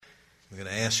I'm going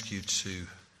to ask you to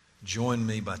join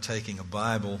me by taking a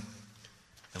Bible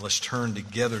and let's turn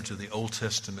together to the Old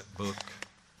Testament book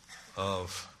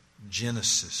of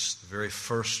Genesis, the very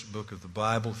first book of the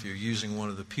Bible. If you're using one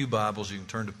of the Pew Bibles, you can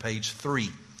turn to page 3.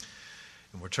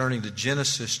 And we're turning to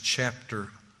Genesis chapter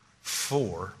 4.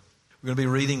 We're going to be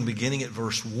reading beginning at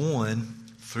verse 1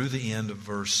 through the end of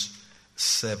verse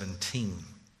 17.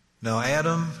 Now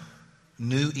Adam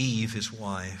knew Eve, his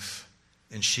wife,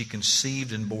 and she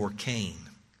conceived and bore Cain,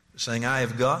 saying, I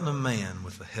have gotten a man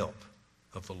with the help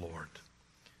of the Lord.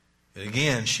 And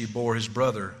again she bore his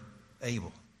brother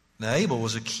Abel. Now Abel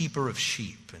was a keeper of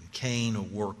sheep, and Cain a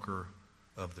worker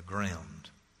of the ground.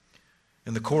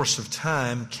 In the course of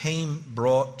time, Cain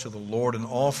brought to the Lord an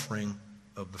offering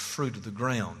of the fruit of the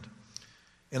ground.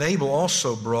 And Abel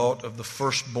also brought of the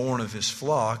firstborn of his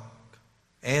flock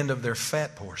and of their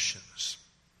fat portions.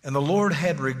 And the Lord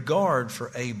had regard for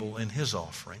Abel and his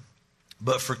offering,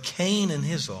 but for Cain and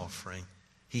his offering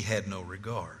he had no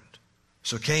regard.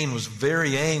 So Cain was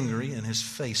very angry, and his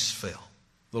face fell.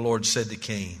 The Lord said to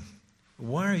Cain,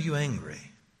 Why are you angry?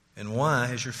 And why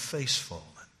has your face fallen?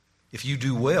 If you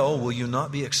do well, will you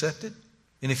not be accepted?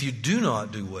 And if you do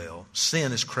not do well,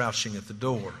 sin is crouching at the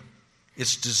door.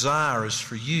 Its desire is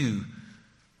for you,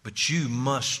 but you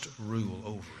must rule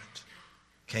over it.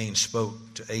 Cain spoke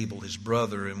to Abel, his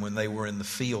brother, and when they were in the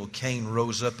field, Cain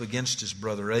rose up against his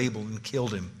brother Abel and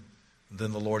killed him. And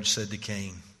then the Lord said to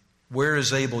Cain, Where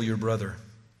is Abel, your brother?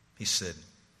 He said,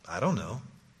 I don't know.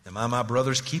 Am I my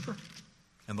brother's keeper?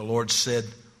 And the Lord said,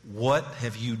 What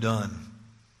have you done?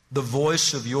 The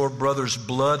voice of your brother's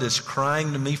blood is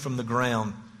crying to me from the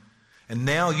ground. And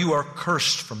now you are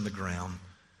cursed from the ground,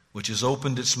 which has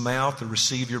opened its mouth to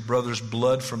receive your brother's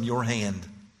blood from your hand.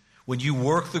 When you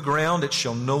work the ground, it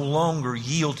shall no longer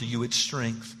yield to you its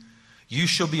strength. You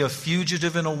shall be a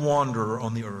fugitive and a wanderer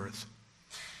on the earth.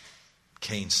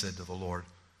 Cain said to the Lord,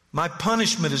 My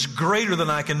punishment is greater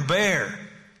than I can bear.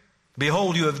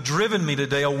 Behold, you have driven me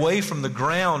today away from the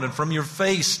ground, and from your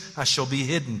face I shall be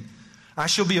hidden. I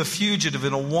shall be a fugitive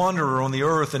and a wanderer on the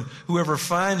earth, and whoever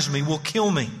finds me will kill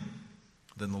me.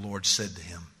 Then the Lord said to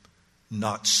him,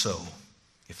 Not so.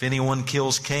 If anyone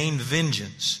kills Cain,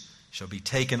 vengeance shall be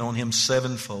taken on him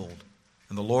sevenfold.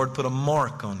 And the Lord put a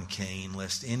mark on Cain,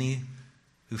 lest any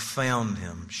who found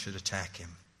him should attack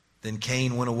him. Then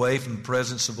Cain went away from the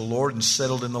presence of the Lord and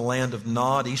settled in the land of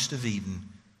Nod, east of Eden.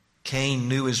 Cain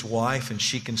knew his wife, and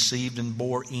she conceived and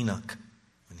bore Enoch.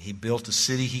 And he built a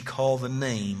city he called the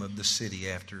name of the city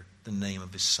after the name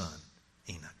of his son,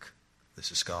 Enoch.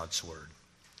 This is God's word.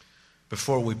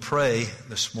 Before we pray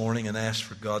this morning and ask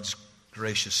for God's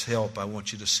gracious help, I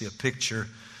want you to see a picture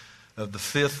of the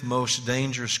fifth most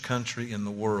dangerous country in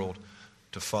the world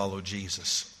to follow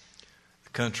Jesus, the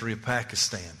country of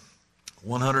Pakistan.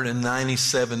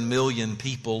 197 million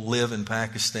people live in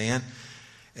Pakistan,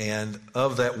 and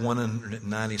of that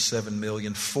 197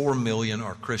 million, 4 million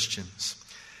are Christians.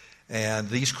 And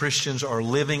these Christians are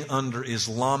living under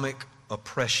Islamic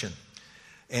oppression.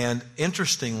 And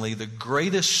interestingly, the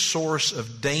greatest source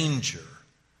of danger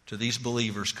to these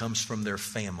believers comes from their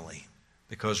family.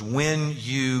 Because when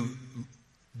you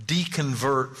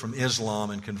deconvert from Islam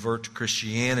and convert to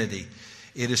Christianity,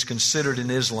 it is considered in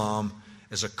Islam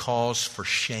as a cause for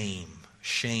shame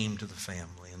to the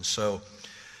family. And so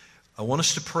I want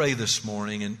us to pray this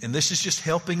morning, and this is just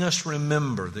helping us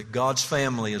remember that God's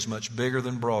family is much bigger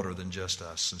than broader than just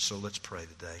us. And so let's pray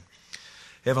today.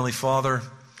 Heavenly Father,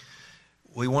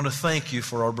 we want to thank you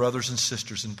for our brothers and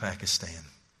sisters in Pakistan.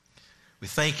 We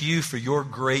thank you for your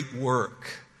great work,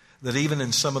 that even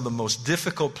in some of the most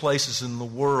difficult places in the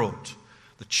world,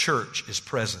 the church is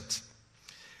present.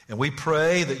 And we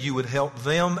pray that you would help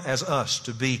them as us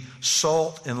to be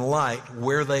salt and light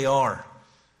where they are,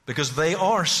 because they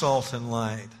are salt and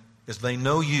light as they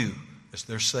know you as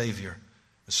their Savior.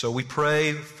 And so we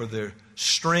pray for their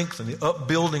strength and the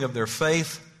upbuilding of their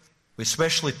faith. We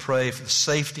especially pray for the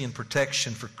safety and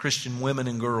protection for Christian women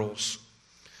and girls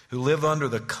who live under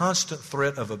the constant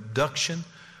threat of abduction,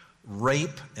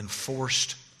 rape, and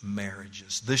forced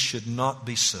marriages. This should not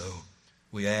be so.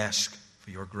 We ask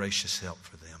for your gracious help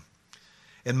for them.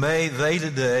 And may they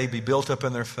today be built up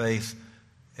in their faith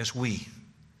as we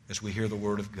hear the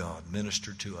word of God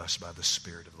ministered to us by the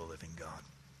Spirit of the living God.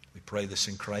 We pray this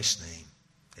in Christ's name.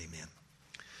 Amen.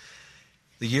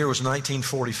 The year was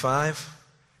 1945.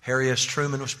 Harry S.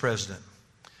 Truman was president,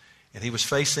 and he was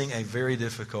facing a very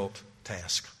difficult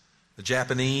task. The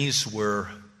Japanese were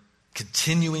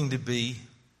continuing to be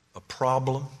a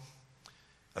problem.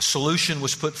 A solution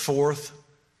was put forth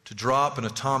to drop an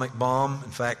atomic bomb,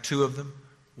 in fact, 2 of them,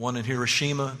 one in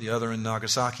Hiroshima, the other in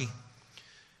Nagasaki.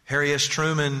 Harry S.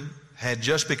 Truman had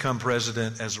just become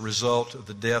president as a result of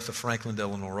the death of Franklin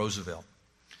Delano Roosevelt.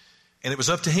 And it was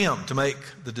up to him to make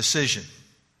the decision.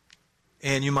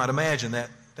 And you might imagine that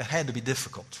had to be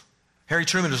difficult. Harry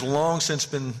Truman has long since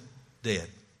been dead.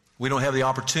 We don't have the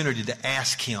opportunity to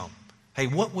ask him, hey,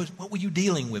 what were you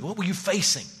dealing with? What were you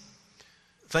facing?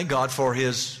 Thank God for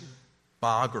his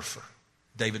biographer,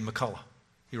 David McCullough.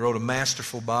 He wrote a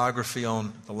masterful biography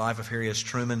on the life of Harry S.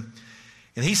 Truman.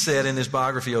 And he said in his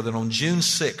biography that on June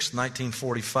 6,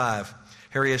 1945,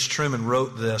 Harry S. Truman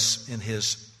wrote this in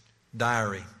his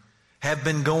diary. Have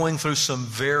been going through some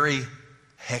very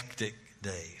hectic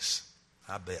days,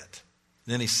 I bet.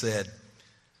 Then he said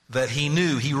that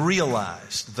he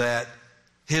realized that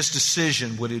his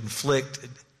decision would inflict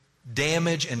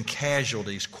damage and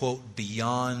casualties, quote,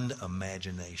 beyond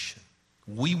imagination.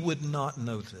 We would not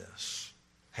know this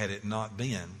had it not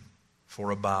been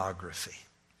for a biography.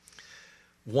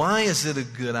 Why is it a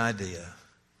good idea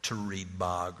to read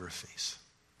biographies?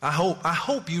 I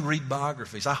hope you read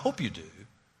biographies. I hope you do.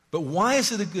 But why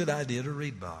is it a good idea to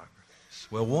read biographies?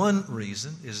 Well, one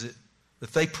reason is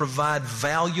that they provide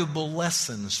valuable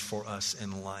lessons for us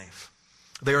in life.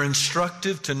 They're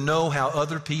instructive to know how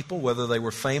other people, whether they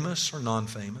were famous or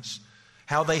non-famous,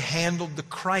 how they handled the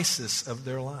crisis of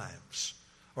their lives,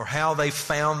 or how they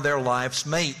found their life's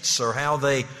mates, or how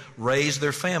they raised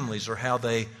their families, or how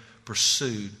they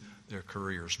pursued their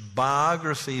careers.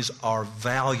 Biographies are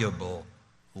valuable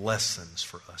lessons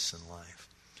for us in life.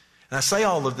 And I say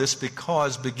all of this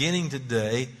because beginning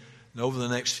today and over the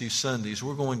next few Sundays,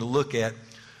 we're going to look at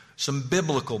some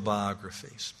biblical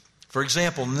biographies. For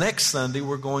example, next Sunday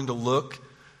we're going to look at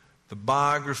the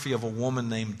biography of a woman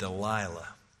named Delilah.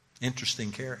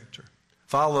 Interesting character.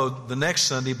 Followed the next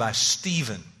Sunday by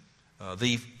Stephen,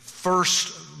 the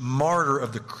first martyr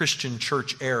of the Christian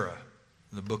church era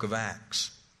in the book of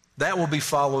Acts. That will be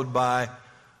followed by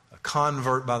a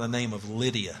convert by the name of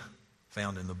Lydia,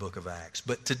 found in the book of Acts.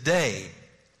 But today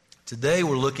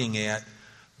we're looking at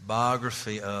the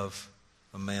biography of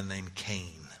a man named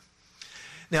Cain.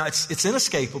 Now, it's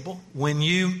inescapable. When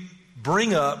you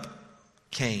bring up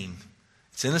Cain,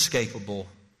 it's inescapable.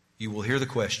 You will hear the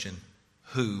question,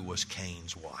 who was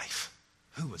Cain's wife?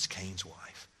 Who was Cain's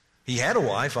wife? He had a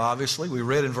wife, obviously. We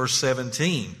read in verse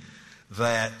 17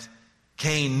 that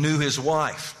Cain knew his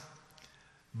wife.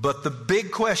 But the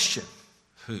big question,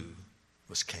 who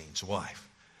was Cain's wife?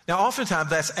 Now, oftentimes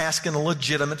that's asked in a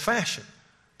legitimate fashion.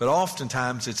 But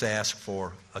oftentimes it's asked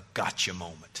for a gotcha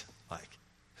moment. Like,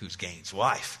 who's Cain's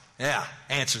wife? Yeah,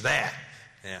 answer that.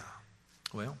 Yeah.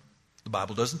 Well, the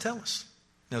Bible doesn't tell us.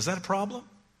 Now, is that a problem?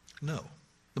 No.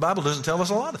 The Bible doesn't tell us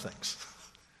a lot of things.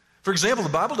 For example, the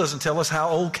Bible doesn't tell us how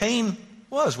old Cain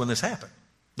was when this happened.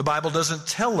 The Bible doesn't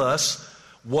tell us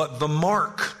what the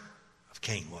mark of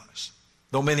Cain was.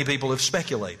 Though many people have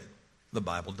speculated, the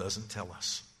Bible doesn't tell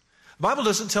us. The Bible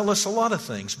doesn't tell us a lot of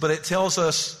things, but it tells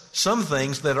us some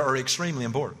things that are extremely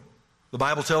important. The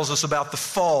Bible tells us about the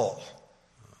fall.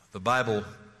 The Bible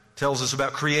tells us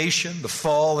about creation, the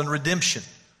fall, and redemption.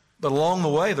 But along the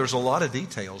way, there's a lot of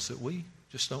details that we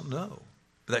just don't know.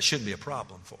 But that shouldn't be a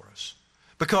problem for us.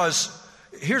 Because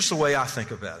here's the way I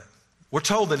think about it. We're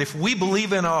told that if we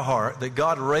believe in our heart that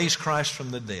God raised Christ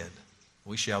from the dead,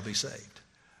 we shall be saved.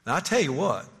 Now, I tell you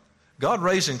what, God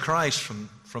raising Christ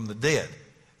from the dead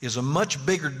is a much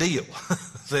bigger deal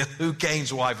than who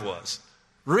Cain's wife was.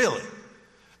 Really.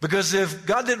 Because if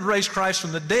God didn't raise Christ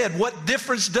from the dead, what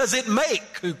difference does it make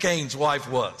who Cain's wife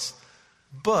was?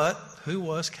 But who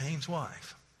was Cain's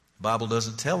wife? The Bible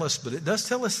doesn't tell us, but it does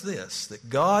tell us this, that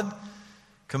God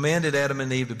commanded Adam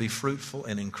and Eve to be fruitful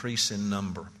and increase in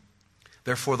number.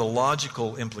 Therefore, the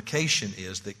logical implication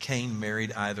is that Cain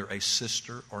married either a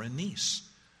sister or a niece.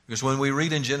 Because when we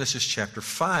read in Genesis chapter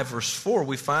 5, verse 4,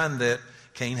 we find that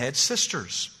Cain had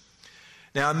sisters.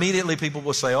 Now, immediately people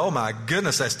will say, oh my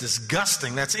goodness, that's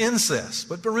disgusting, that's incest.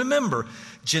 But remember,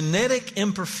 genetic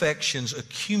imperfections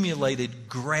accumulated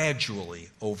gradually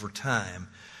over time.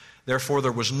 Therefore,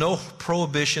 there was no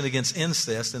prohibition against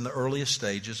incest in the earliest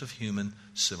stages of human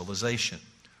civilization.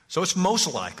 So it's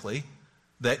most likely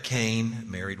that Cain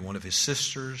married one of his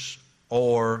sisters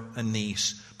or a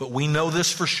niece. But we know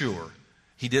this for sure.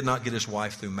 He did not get his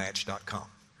wife through Match.com.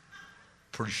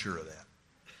 Pretty sure of that.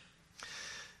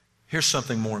 Here's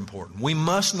something more important. We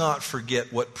must not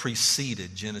forget what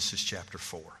preceded Genesis chapter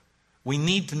 4. We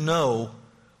need to know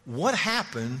what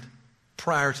happened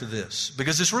prior to this,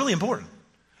 because it's really important.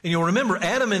 And you'll remember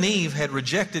Adam and Eve had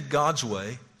rejected God's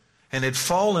way and had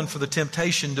fallen for the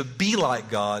temptation to be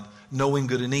like God, knowing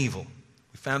good and evil.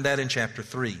 We found that in chapter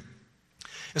 3.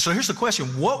 And so here's the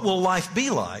question. What will life be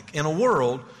like in a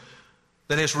world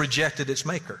that has rejected its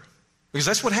maker? Because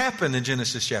that's what happened in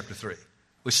Genesis chapter 3.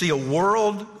 We see a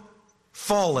world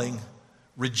falling,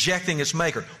 rejecting its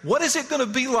maker. What is it going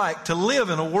to be like to live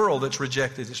in a world that's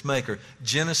rejected its maker?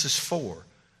 Genesis 4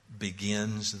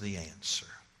 begins the answer.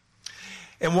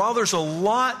 And while there's a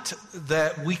lot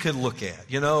that we could look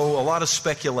at, a lot of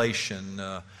speculation,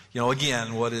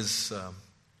 again, what is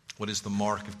the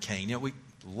mark of Cain? A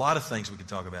lot of things we could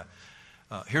talk about.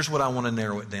 Here's what I want to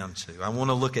narrow it down to. I want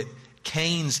to look at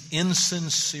Cain's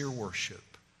insincere worship,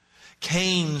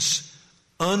 Cain's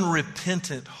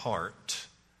unrepentant heart,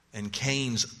 and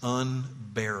Cain's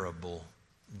unbearable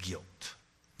guilt.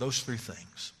 Those three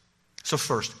things. So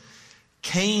first,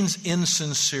 Cain's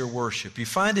insincere worship. You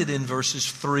find it in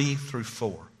verses 3 through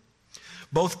 4.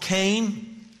 Both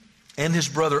Cain and his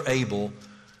brother Abel,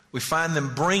 we find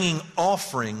them bringing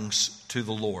offerings to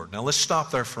the Lord. Now let's stop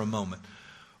there for a moment.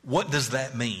 What does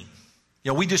that mean?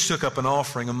 We just took up an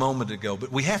offering a moment ago,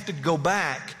 but we have to go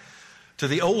back to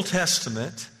the Old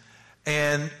Testament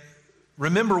and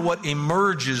remember what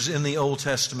emerges in the Old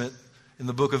Testament in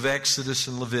the book of Exodus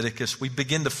and Leviticus. We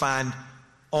begin to find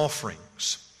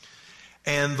offerings.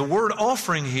 And the word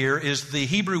offering here is the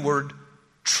Hebrew word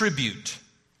tribute.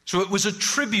 So it was a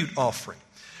tribute offering,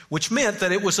 which meant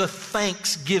that it was a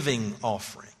thanksgiving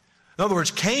offering. In other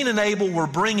words, Cain and Abel were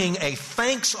bringing a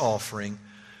thanks offering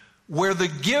where the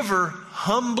giver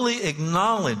humbly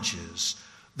acknowledges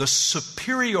the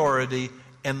superiority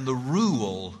and the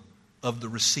rule of the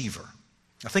receiver.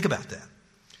 Now think about that.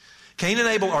 Cain and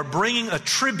Abel are bringing a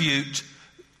tribute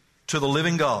to the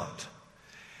living God.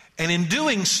 And in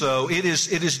doing so, it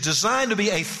is designed to be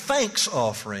a thanks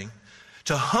offering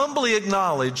to humbly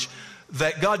acknowledge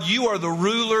that God, you are the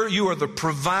ruler, you are the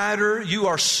provider, you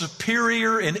are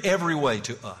superior in every way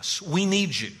to us. We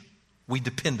need you. We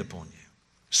depend upon you.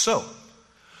 So,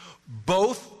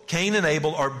 both Cain and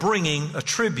Abel are bringing a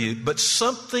tribute, but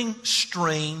something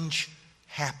strange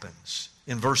happens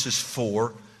in verses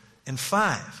 4 and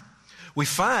 5. We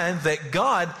find that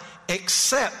God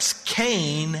accepts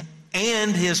Cain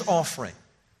and his offering,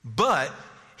 but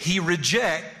he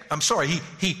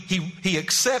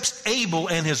accepts Abel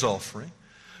and his offering,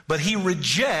 but he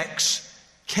rejects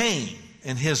Cain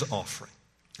and his offering.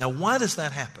 Now, why does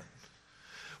that happen?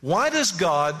 Why does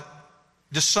God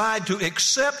decide to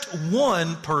accept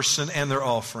one person and their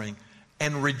offering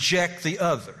and reject the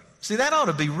other? See, that ought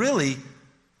to be really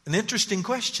an interesting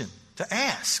question to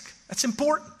ask. That's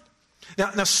important.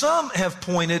 Now some have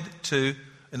pointed to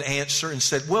an answer and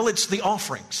said, well, it's the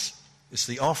offerings. It's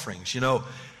the offerings.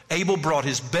 Abel brought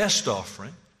his best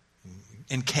offering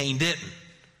and Cain didn't.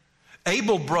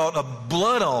 Abel brought a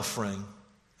blood offering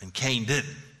and Cain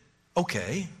didn't.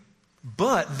 Okay,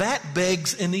 but that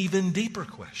begs an even deeper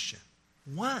question.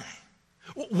 Why?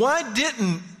 Why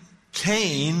didn't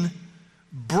Cain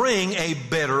bring a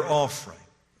better offering?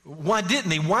 Why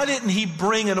didn't he? Why didn't he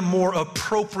bring in a more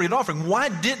appropriate offering? Why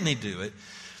didn't he do it?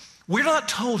 We're not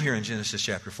told here in Genesis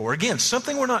chapter 4. Again,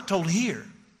 something we're not told here,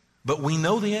 but we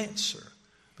know the answer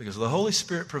because the Holy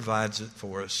Spirit provides it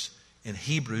for us in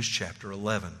Hebrews chapter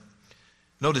 11.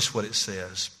 Notice what it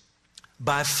says.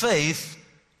 By faith,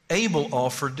 Abel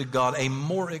offered to God a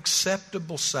more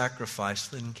acceptable sacrifice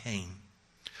than Cain,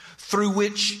 through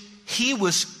which he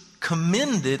was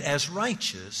commended as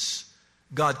righteous,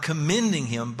 God commending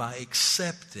him by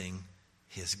accepting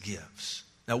his gifts.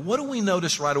 Now, what do we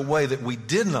notice right away that we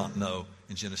did not know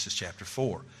in Genesis chapter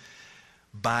 4?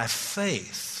 By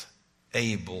faith,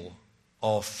 Abel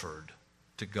offered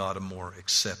to God a more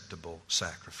acceptable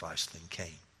sacrifice than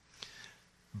Cain.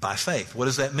 By faith. What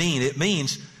does that mean? It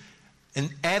means an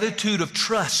attitude of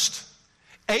trust.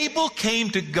 Abel came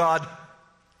to God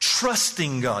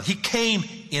trusting God. He came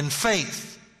in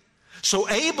faith. So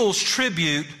Abel's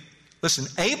tribute was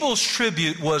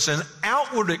an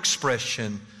outward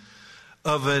expression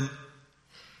of an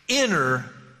inner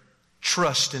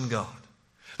trust in God.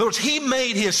 In other words, he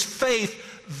made his faith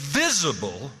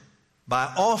visible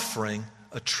by offering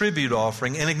a tribute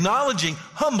offering and acknowledging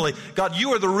humbly, God,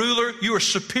 you are the ruler, you are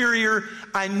superior,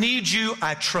 I need you,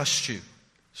 I trust you.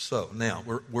 So now,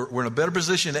 we're in a better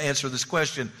position to answer this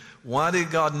question. Why did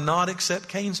God not accept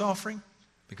Cain's offering?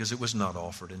 Because it was not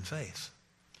offered in faith.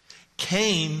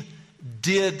 Cain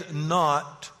did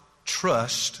not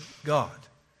trust God.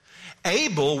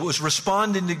 Abel was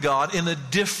responding to God in a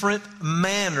different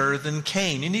manner than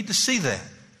Cain. You need to see that.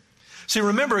 See,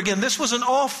 remember again, this was an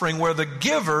offering where the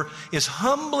giver is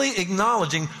humbly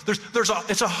acknowledging,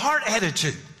 it's a heart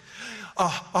attitude. A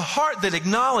heart that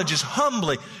acknowledges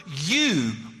humbly,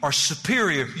 you are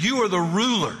superior, you are the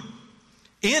ruler.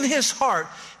 In his heart,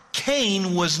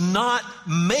 Cain was not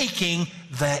making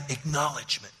that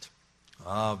acknowledgement.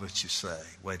 But you say,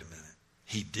 wait a minute.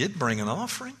 He did bring an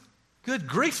offering. Good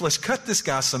grief, let's cut this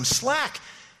guy some slack.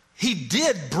 He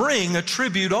did bring a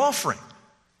tribute offering.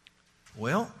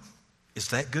 Well, is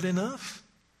that good enough?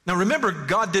 Now remember,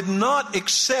 God did not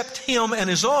accept him and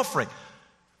his offering,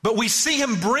 but we see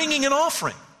him bringing an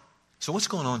offering. So what's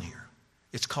going on here?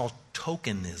 It's called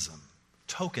tokenism.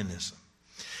 Tokenism.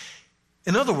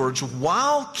 In other words,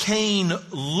 while Cain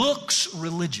looks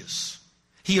religious,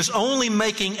 he is only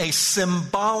making a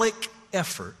symbolic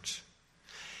effort.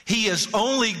 He is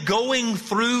only going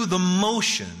through the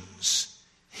motions.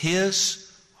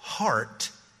 His heart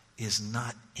is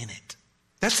not in it.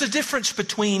 That's the difference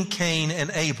between Cain and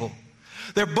Abel.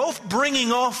 They're both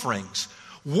bringing offerings.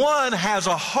 One has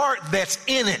a heart that's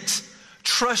in it,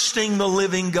 trusting the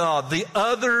living God. The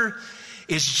other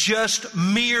is just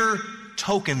mere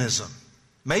tokenism.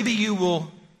 Maybe you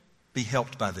will be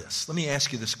helped by this. Let me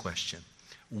ask you this question.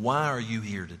 Why are you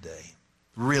here today?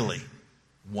 Really,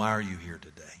 why are you here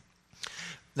today?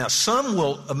 Now, some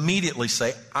will immediately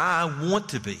say, I want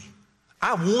to be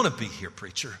here,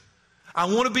 preacher. I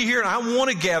want to be here and I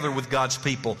want to gather with God's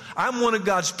people. I'm one of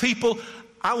God's people.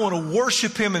 I want to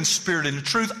worship him in spirit and in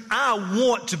truth. I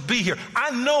want to be here.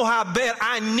 I know how bad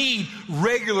I need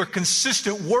regular,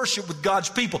 consistent worship with God's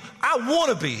people. I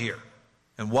want to be here.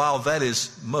 And while that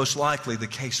is most likely the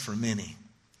case for many,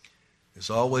 there's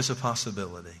always a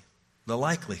possibility, the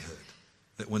likelihood,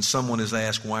 that when someone is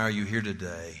asked, why are you here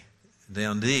today?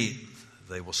 Down deep,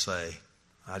 they will say,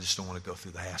 I just don't want to go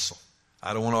through the hassle.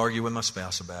 I don't want to argue with my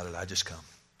spouse about it. I just come.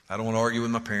 I don't want to argue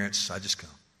with my parents. I just come.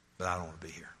 But I don't want to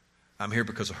be here. I'm here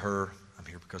because of her. I'm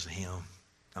here because of him.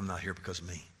 I'm not here because of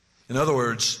me. In other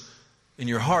words, in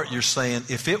your heart, you're saying,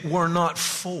 if it were not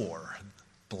for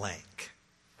blank,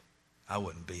 I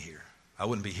wouldn't be here. I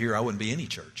wouldn't be here. I wouldn't be any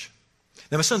church.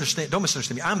 Now, don't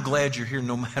misunderstand me. I'm glad you're here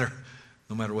no matter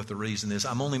what the reason is.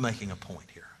 I'm only making a point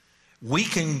here. We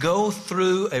can go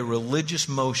through a religious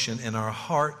motion and our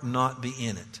heart not be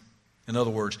in it. In other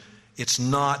words, it's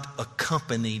not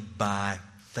accompanied by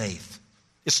faith.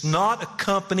 It's not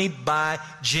accompanied by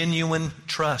genuine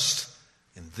trust.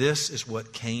 And this is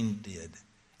what Cain did,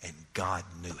 and God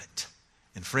knew it.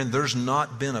 And friend, there's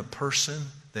not been a person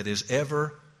that has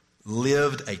ever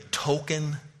lived a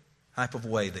token type of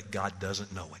way that God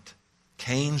doesn't know it.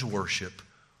 Cain's worship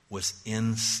was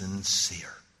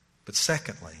insincere. But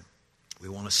secondly, we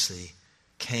want to see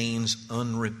Cain's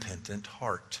unrepentant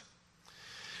heart.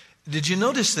 Did you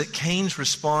notice that Cain's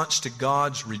response to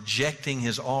God's rejecting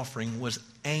his offering was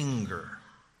anger?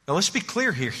 Now let's be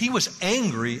clear here. He was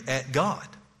angry at God.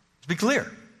 Let's be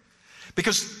clear.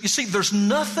 Because, you see, there's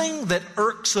nothing that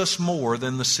irks us more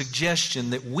than the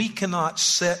suggestion that we cannot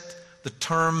set the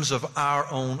terms of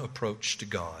our own approach to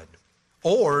God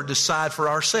or decide for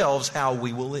ourselves how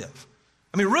we will live.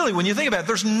 I mean, really, when you think about it,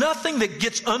 there's nothing that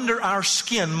gets under our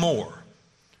skin more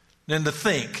than to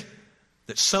think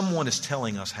that someone is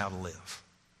telling us how to live.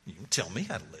 You can tell me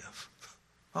how to live.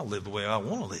 I'll live the way I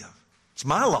want to live. It's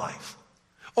my life.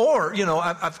 Or,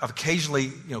 I've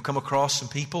occasionally, come across some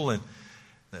people and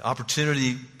the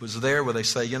opportunity was there where they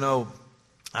say,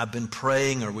 I've been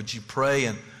praying, or would you pray?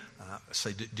 And I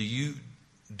say, do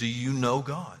you know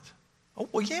God? Oh,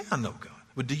 well, yeah, I know God.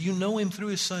 Well, do you know him through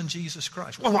his son, Jesus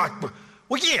Christ? Well,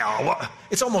 yeah. Well,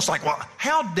 it's almost like,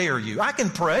 how dare you? I can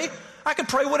pray. I can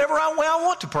pray whatever way I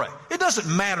want to pray. It doesn't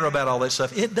matter about all that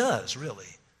stuff. It does, really.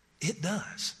 It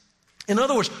does. In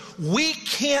other words, we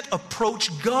can't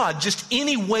approach God just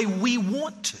any way we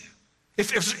want to.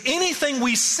 If there's anything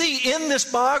we see in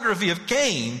this biography of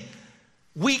Cain,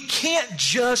 we can't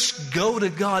just go to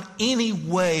God any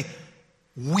way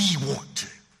we want to.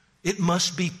 It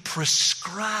must be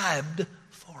prescribed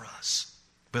for us.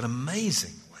 But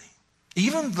amazingly,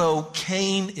 even though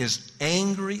Cain is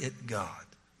angry at God,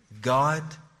 God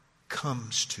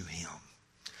comes to him.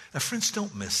 Now, friends,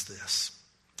 don't miss this.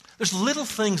 There's little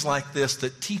things like this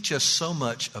that teach us so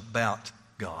much about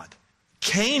God.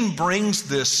 Cain brings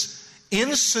this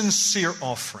insincere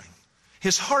offering.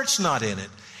 His heart's not in it.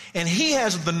 And he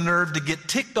has the nerve to get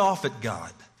ticked off at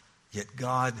God. Yet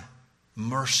God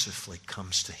mercifully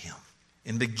comes to him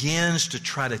and begins to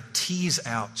try to tease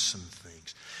out some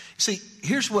things. See,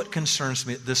 here's what concerns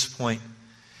me at this point.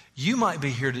 You might be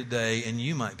here today and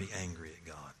you might be angry at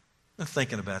God. I've been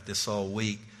thinking about this all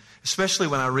week, especially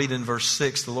when I read in verse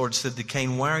 6, the Lord said to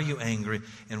Cain, why are you angry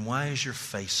and why is your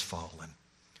face fallen?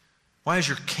 Why is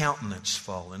your countenance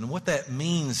fallen? And what that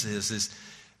means is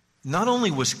not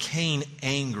only was Cain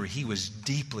angry, he was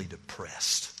deeply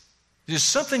depressed. There's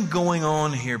something going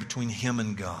on here between him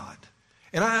and God.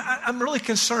 And I'm really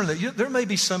concerned that there may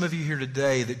be some of you here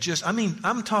today that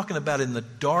I'm talking about in the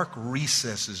dark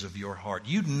recesses of your heart.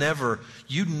 You'd never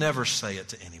say it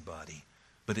to anybody,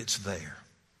 but it's there.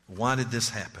 Why did this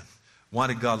happen? Why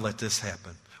did God let this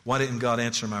happen? Why didn't God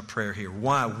answer my prayer here?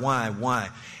 Why?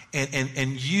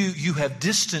 And you have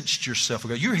distanced yourself.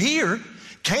 You're here.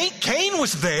 Cain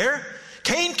was there.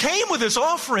 Cain came with his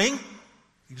offering.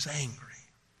 He was angry,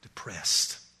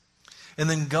 depressed. And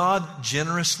then God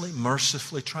generously,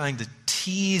 mercifully trying to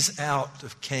tease out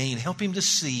of Cain, help him to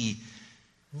see,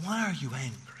 why are you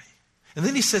angry? And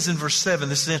then he says in verse 7,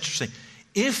 this is interesting,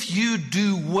 if you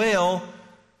do well,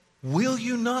 will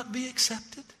you not be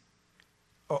accepted?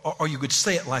 Or you could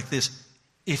say it like this,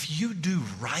 if you do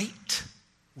right,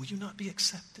 will you not be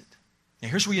accepted? Now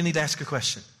here's where you need to ask a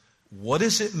question. What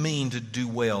does it mean to do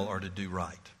well or to do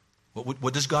right?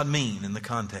 What does God mean in the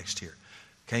context here?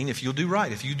 Cain, if you'll do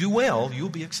right, if you do well, you'll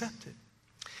be accepted.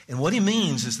 And what he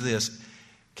means is this,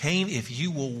 Cain, if you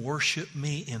will worship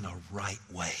me in a right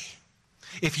way,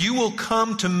 if you will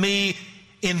come to me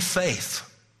in faith,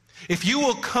 if you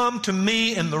will come to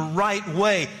me in the right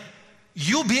way,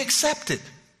 you'll be accepted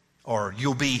or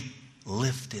you'll be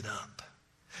lifted up.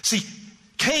 See,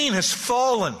 Cain has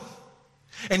fallen.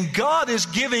 And God is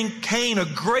giving Cain a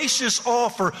gracious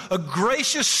offer, a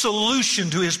gracious solution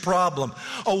to his problem,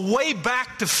 a way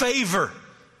back to favor.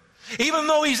 Even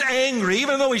though he's angry,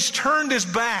 even though he's turned his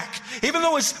back, even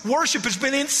though his worship has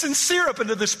been insincere up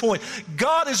until this point,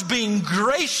 God is being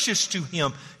gracious to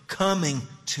him, coming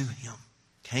to him.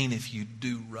 Cain, if you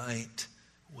do right,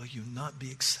 will you not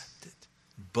be accepted?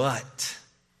 But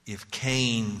if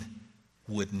Cain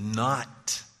would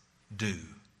not do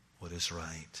what is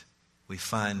right, we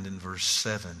find in verse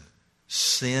 7,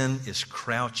 sin is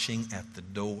crouching at the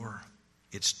door.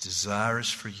 It's desirous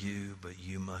for you, but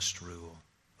you must rule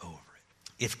over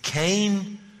it. If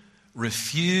Cain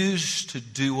refused to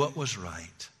do what was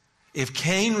right, if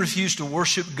Cain refused to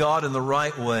worship God in the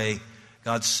right way,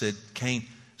 God said, Cain,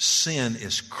 sin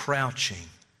is crouching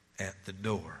at the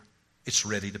door. It's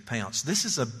ready to pounce. This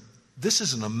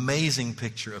is an amazing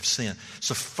picture of sin. It's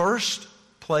the first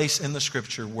place in the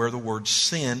Scripture where the word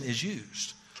sin is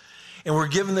used. And we're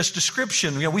given this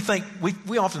description.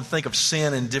 We often think of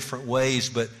sin in different ways,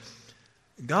 but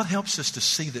God helps us to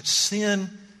see that sin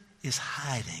is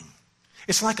hiding.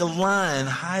 It's like a lion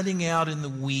hiding out in the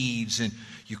weeds, and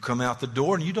you come out the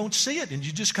door and you don't see it, and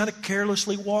you just kind of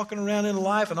carelessly walking around in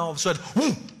life, and all of a sudden,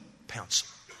 whoom, pounce.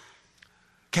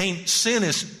 Cain, sin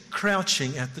is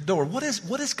crouching at the door. What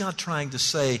is God trying to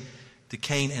say to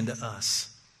Cain and to us?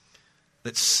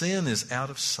 That sin is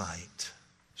out of sight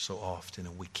so often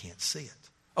and we can't see it.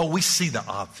 Oh, we see the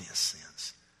obvious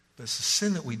sins, but it's the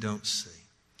sin that we don't see.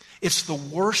 It's the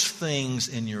worst things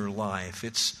in your life.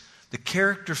 It's the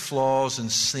character flaws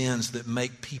and sins that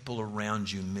make people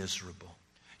around you miserable.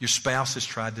 Your spouse has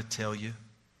tried to tell you,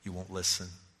 you won't listen.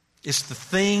 It's the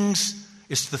things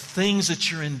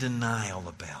that you're in denial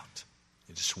about.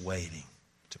 You're just waiting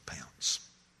to pounce.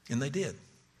 And they did.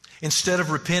 Instead of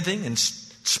repenting, in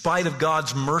spite of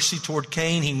God's mercy toward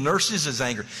Cain, he nurses his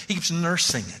anger. He keeps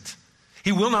nursing it.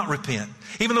 He will not repent.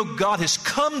 Even though God has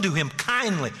come to him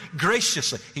kindly,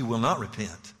 graciously, he will not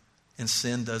repent. And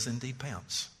sin does indeed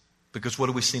pounce. Because what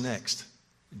do we see next?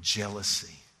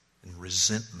 Jealousy and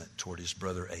resentment toward his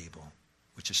brother Abel,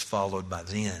 which is followed by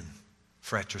then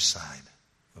fratricide,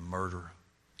 the murder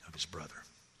of his brother.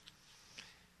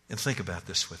 And think about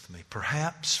this with me.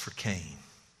 Perhaps for Cain,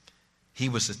 he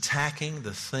was attacking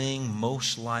the thing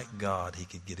most like God he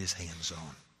could get his hands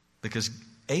on. Because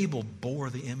Abel bore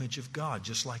the image of God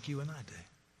just like you and I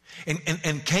do.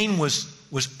 And Cain was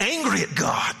angry at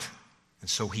God. And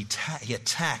so he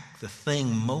attacked the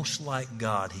thing most like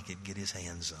God he could get his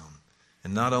hands on.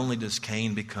 And not only does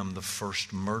Cain become the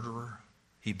first murderer,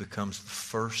 he becomes the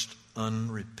first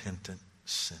unrepentant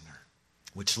sinner.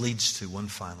 Which leads to one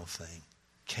final thing.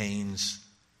 Cain's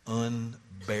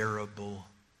unbearable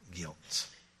guilt.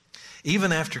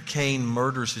 Even after Cain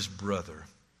murders his brother,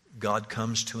 God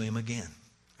comes to him again.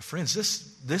 Friends,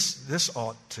 this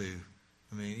ought to,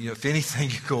 if anything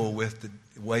you go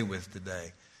away with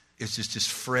today, it's just this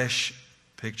fresh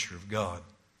picture of God.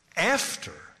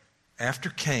 After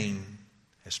Cain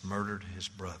has murdered his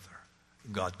brother,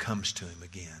 God comes to him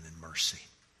again in mercy.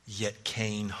 Yet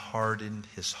Cain hardened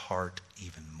his heart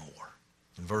even more.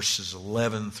 In verses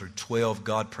 11 through 12,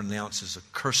 God pronounces a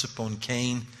curse upon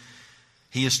Cain.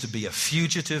 He is to be a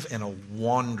fugitive and a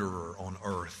wanderer on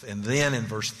earth. And then in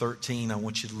verse 13, I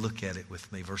want you to look at it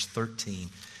with me. Verse 13,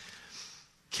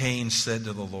 Cain said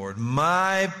to the Lord,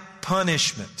 my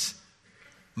punishment,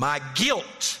 my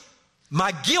guilt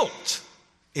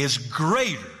is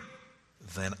greater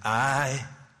than I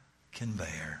can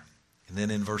bear. And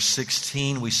then in verse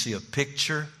 16, we see a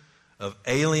picture of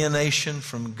alienation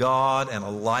from God and a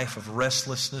life of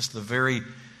restlessness, the very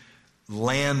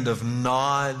land of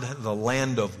Nod, the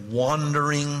land of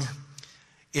wandering.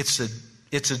 It's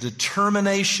a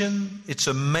determination, it's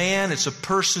a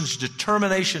person's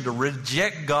determination to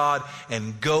reject God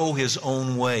and go his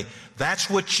own way. That's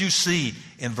what you see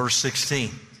in verse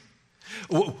 16.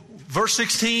 Verse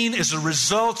 16 is a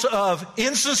result of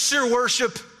insincere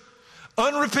worship,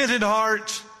 unrepentant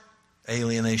heart,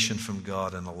 alienation from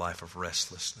God, and a life of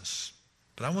restlessness.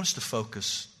 But I want us to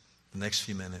focus the next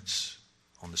few minutes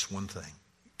on this one thing: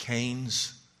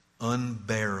 Cain's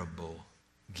unbearable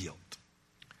guilt.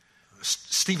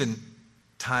 Steven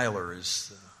Tyler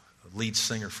is the lead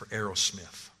singer for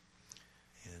Aerosmith,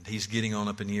 and he's getting on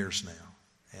up in years now.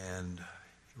 And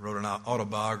he wrote an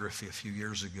autobiography a few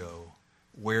years ago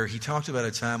where he talked about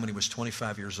a time when he was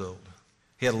 25 years old.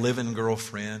 He had a live-in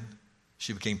girlfriend.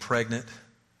 She became pregnant.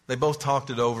 They both talked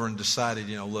it over and decided,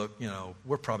 look,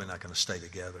 we're probably not going to stay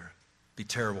together. It'd be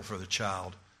terrible for the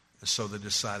child. And so they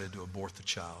decided to abort the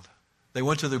child. They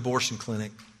went to the abortion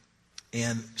clinic,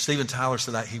 and Steven Tyler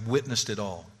said that he witnessed it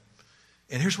all.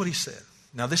 And here's what he said.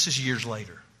 Now, this is years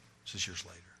later.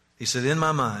 He said, in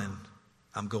my mind,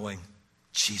 I'm going,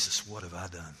 Jesus, what have I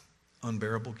done?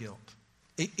 Unbearable guilt.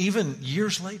 Even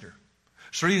years later. I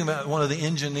was reading about one of the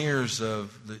engineers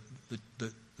of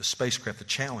the spacecraft, the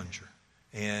Challenger.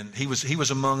 And he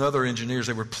was among other engineers.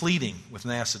 They were pleading with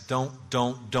NASA,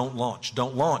 don't launch.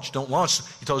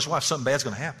 He told his wife, something bad's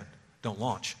going to happen. Don't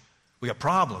launch. We got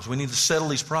problems. We need to settle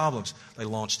these problems. They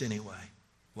launched anyway.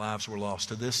 Lives were lost.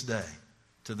 To this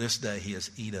day, he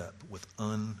is eat up with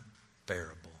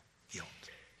unbearable guilt.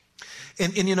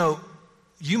 And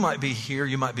you might be here,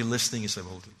 you might be listening, you say,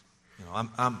 well,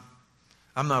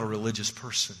 I'm not a religious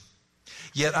person.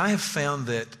 Yet I have found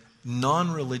that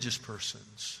non-religious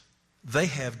persons, they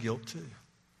have guilt too.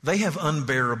 They have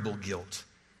unbearable guilt,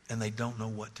 and they don't know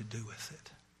what to do with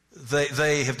it.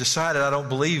 They have decided, I don't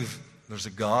believe there's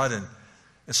a God, and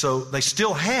so they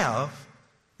still have,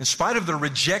 in spite of their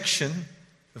rejection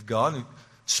of God and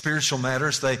spiritual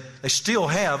matters, they still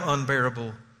have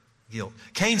unbearable guilt.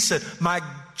 Cain said, my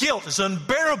guilt is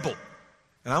unbearable.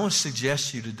 And I want to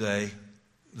suggest to you today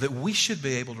that we should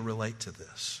be able to relate to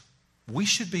this. We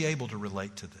should be able to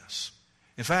relate to this.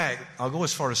 In fact, I'll go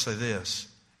as far as to say this.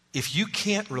 If you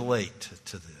can't relate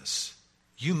to this,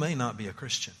 you may not be a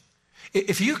Christian.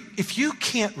 If you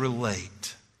can't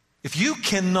relate, if you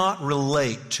cannot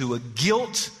relate to a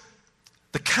guilt,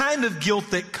 the kind of guilt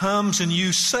that comes and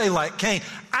you say like Cain,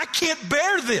 I can't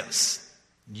bear this,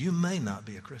 you may not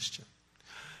be a Christian.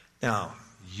 Now,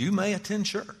 you may attend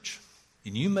church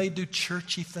and you may do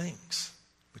churchy things,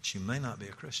 but you may not be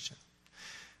a Christian.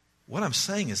 What I'm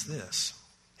saying is this: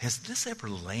 has this ever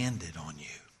landed on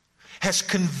you? Has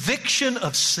conviction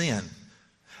of sin,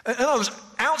 in other words,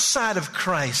 outside of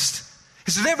Christ,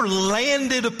 has it ever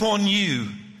landed upon you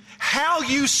how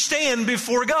you stand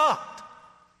before God?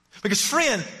 Because,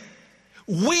 friend,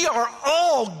 we are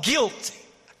all guilty.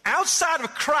 Outside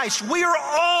of Christ, we are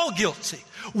all guilty.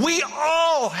 We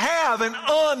all have an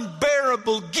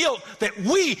unbearable guilt that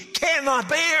we cannot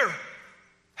bear.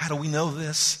 How do we know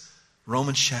this?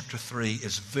 Romans chapter 3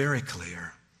 is very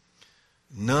clear.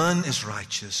 None is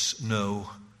righteous, no,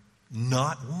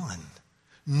 not one.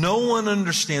 No one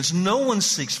understands. No one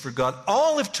seeks for God.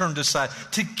 All have turned aside.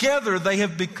 Together they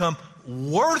have become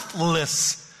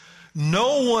worthless.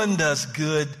 No one does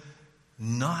good,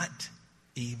 not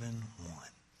even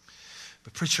one.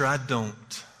 But preacher, I don't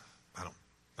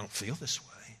feel this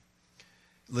way.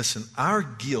 Listen, our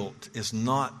guilt is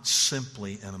not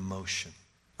simply an emotion.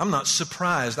 I'm not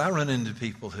surprised. I run into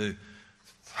people who,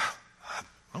 I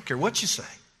don't care what you say,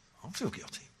 I don't feel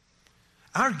guilty.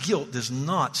 Our guilt is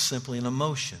not simply an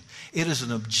emotion. It is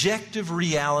an objective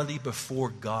reality before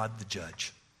God the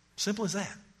judge. Simple as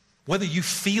that. Whether you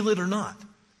feel it or not.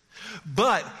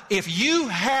 But if you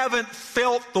haven't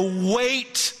felt the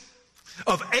weight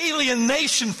of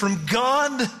alienation from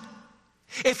God,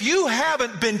 if you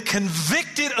haven't been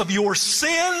convicted of your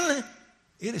sin,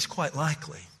 it is quite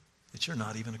likely that you're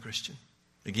not even a Christian.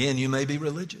 Again, you may be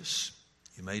religious.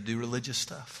 You may do religious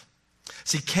stuff.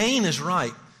 See, Cain is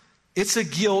right. It's a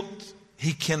guilt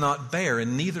he cannot bear,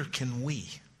 and neither can we.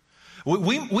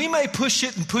 We may push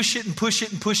it and push it and push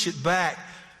it and push it back,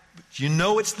 but you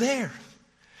know it's there.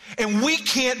 And we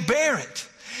can't bear it.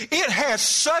 It has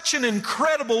such an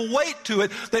incredible weight to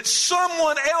it that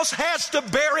someone else has to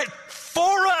bear it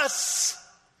for us.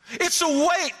 It's a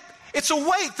weight It's a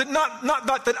weight that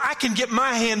not that I can get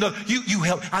my hand on. You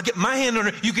help. I'll get my hand on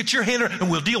it. You get your hand on it, and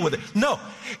we'll deal with it. No,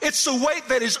 it's a weight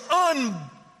that is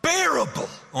unbearable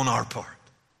on our part.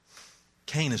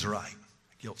 Cain is right.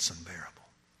 Guilt's unbearable.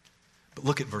 But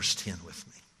look at verse 10 with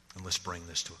me, and let's bring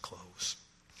this to a close.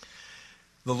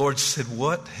 The Lord said,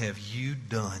 "What have you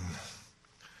done?"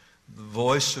 The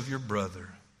voice of your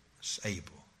brother is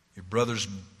Abel. Your brother's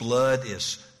blood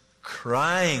is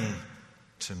crying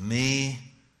to me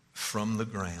from the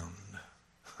ground.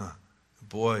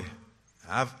 Boy,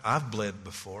 I've bled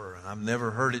before, and I've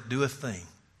never heard it do a thing.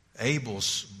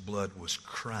 Abel's blood was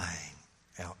crying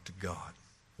out to God.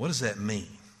 What does that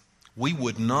mean? We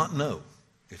would not know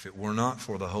if it were not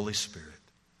for the Holy Spirit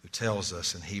who tells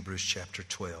us in Hebrews chapter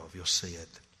 12, you'll see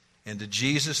it. And to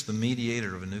Jesus, the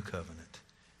mediator of a new covenant,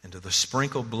 and to the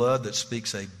sprinkled blood that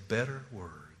speaks a better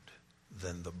word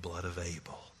than the blood of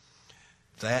Abel.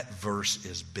 That verse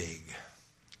is big.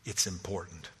 It's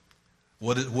important.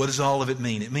 What does all of it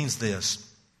mean? It means this.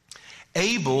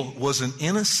 Abel was an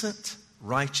innocent,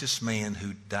 righteous man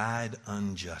who died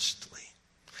unjustly.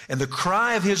 And the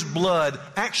cry of his blood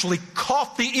actually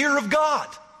caught the ear of God.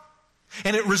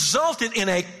 And it resulted in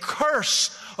a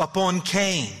curse upon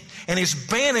Cain and his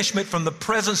banishment from the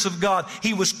presence of God.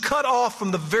 He was cut off from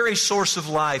the very source of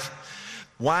life.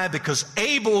 Why? Because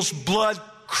Abel's blood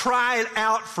cried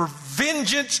out for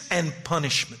vengeance and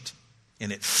punishment,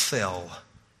 and it fell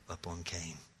upon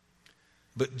Cain.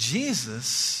 But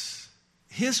Jesus,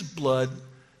 his blood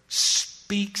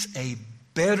speaks a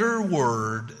better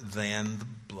word than the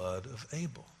blood of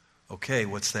Abel. Okay,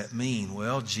 what's that mean?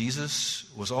 Well, Jesus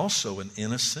was also an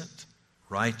innocent,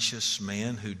 righteous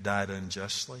man who died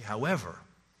unjustly. However,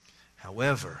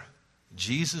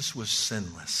 Jesus was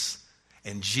sinless.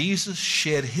 And Jesus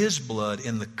shed his blood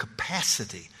in the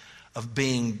capacity of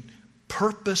being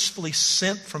purposefully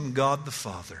sent from God the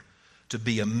Father to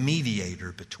be a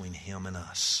mediator between him and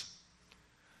us.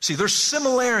 See, there's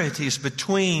similarities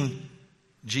between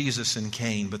Jesus and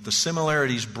Cain, but the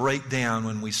similarities break down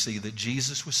when we see that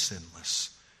Jesus was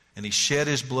sinless and he shed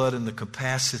his blood in the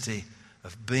capacity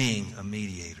of being a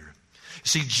mediator.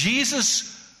 See,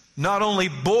 Jesus not only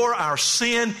bore our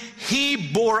sin,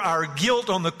 he bore our guilt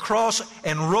on the cross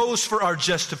and rose for our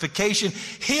justification.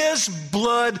 His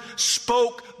blood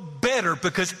spoke better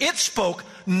because it spoke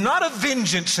not of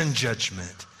vengeance and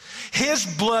judgment. His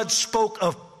blood spoke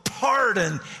of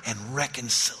pardon and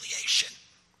reconciliation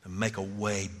to make a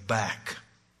way back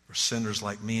for sinners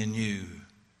like me and you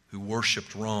who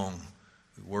worshiped wrong,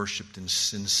 who worshiped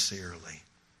insincerely.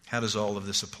 How does all of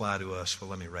this apply to us? Well,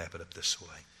 let me wrap it up this way.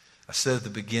 I said at the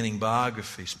beginning,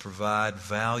 biographies provide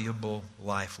valuable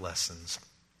life lessons.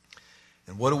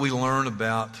 And what do we learn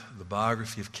about the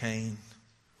biography of Cain?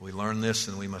 We learn this,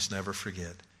 and we must never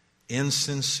forget.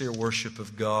 Insincere worship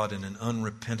of God and an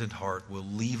unrepentant heart will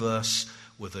leave us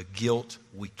with a guilt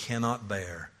we cannot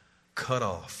bear, cut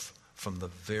off from the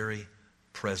very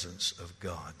presence of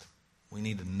God. We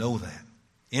need to know that.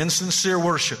 Insincere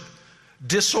worship,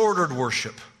 disordered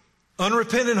worship,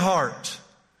 unrepentant heart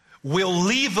will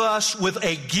leave us with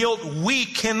a guilt we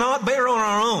cannot bear on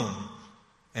our own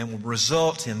and will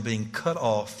result in being cut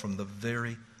off from the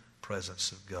very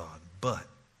presence of God. But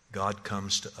God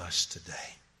comes to us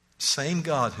today. Same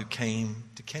God who came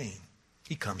to Cain,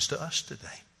 he comes to us today.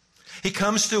 He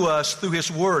comes to us through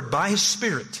his word, by his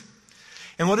Spirit.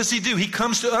 And what does he do? He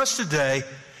comes to us today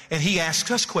and he asks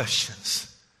us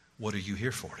questions. What are you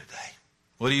here for today?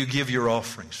 What do you give your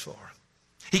offerings for?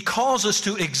 He calls us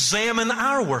to examine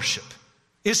our worship.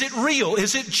 Is it real?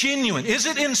 Is it genuine? Is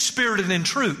it in spirit and in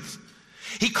truth?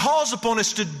 He calls upon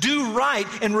us to do right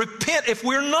and repent if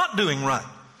we're not doing right.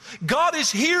 God is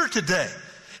here today.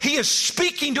 He is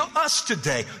speaking to us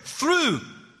today through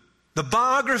the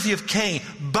biography of Cain,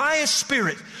 by his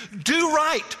Spirit. Do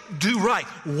right, do right.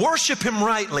 Worship him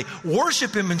rightly.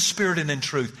 Worship him in spirit and in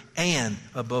truth. And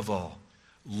above all,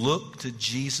 look to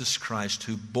Jesus Christ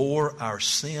who bore our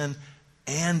sin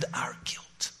and our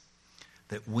guilt,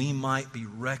 that we might be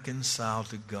reconciled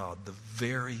to God, the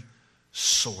very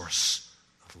source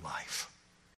of life.